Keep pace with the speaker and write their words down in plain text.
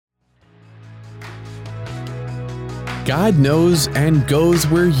God knows and goes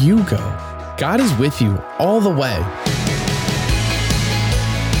where you go. God is with you all the way.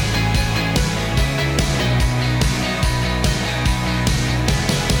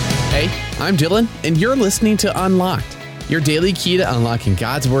 Hey, I'm Dylan, and you're listening to Unlocked, your daily key to unlocking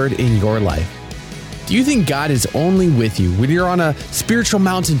God's Word in your life. Do you think God is only with you when you're on a spiritual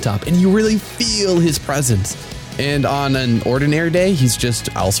mountaintop and you really feel His presence, and on an ordinary day, He's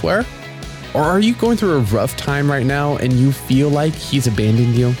just elsewhere? Or are you going through a rough time right now and you feel like He's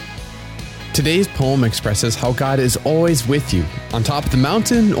abandoned you? Today's poem expresses how God is always with you, on top of the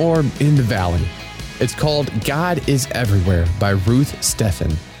mountain or in the valley. It's called God is Everywhere by Ruth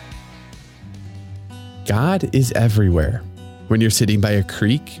Stephan. God is everywhere. When you're sitting by a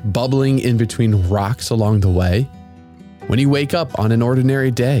creek, bubbling in between rocks along the way. When you wake up on an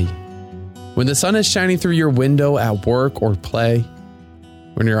ordinary day. When the sun is shining through your window at work or play.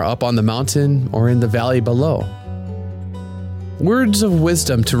 When you're up on the mountain or in the valley below. Words of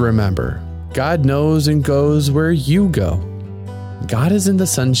wisdom to remember. God knows and goes where you go. God is in the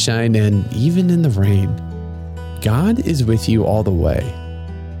sunshine and even in the rain. God is with you all the way.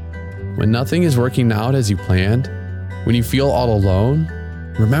 When nothing is working out as you planned, when you feel all alone,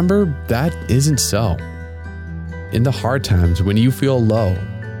 remember that isn't so. In the hard times when you feel low,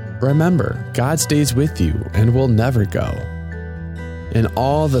 remember God stays with you and will never go. In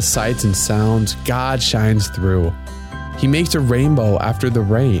all the sights and sounds, God shines through. He makes a rainbow after the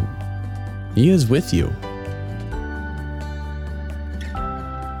rain. He is with you.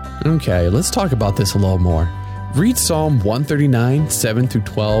 Okay, let's talk about this a little more. Read Psalm 139, 7 through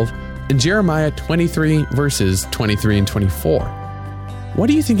 12, and Jeremiah 23, verses 23 and 24. What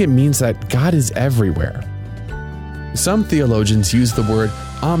do you think it means that God is everywhere? Some theologians use the word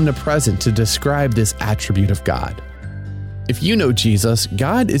omnipresent to describe this attribute of God. If you know Jesus,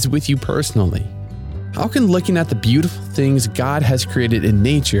 God is with you personally. How can looking at the beautiful things God has created in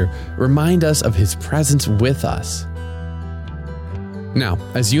nature remind us of His presence with us? Now,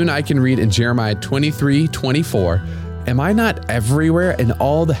 as you and I can read in Jeremiah 23:24, "Am I not everywhere in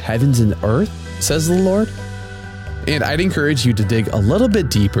all the heavens and earth, says the Lord?" And I'd encourage you to dig a little bit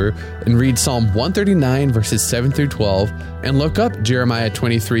deeper and read Psalm 139, verses 7 through 12, and look up Jeremiah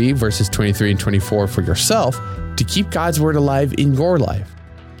 23, verses 23 and 24 for yourself to keep God's Word alive in your life.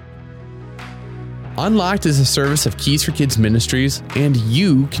 Unlocked is a service of Keys for Kids Ministries, and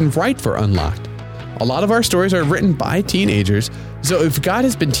you can write for Unlocked. A lot of our stories are written by teenagers, so if God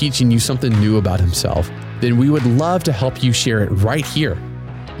has been teaching you something new about Himself, then we would love to help you share it right here.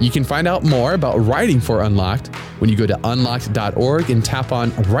 You can find out more about writing for Unlocked when you go to unlocked.org and tap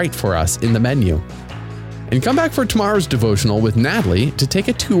on Write for Us in the menu. And come back for tomorrow's devotional with Natalie to take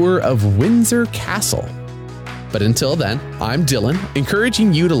a tour of Windsor Castle. But until then, I'm Dylan,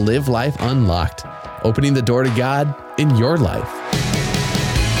 encouraging you to live life unlocked, opening the door to God in your life.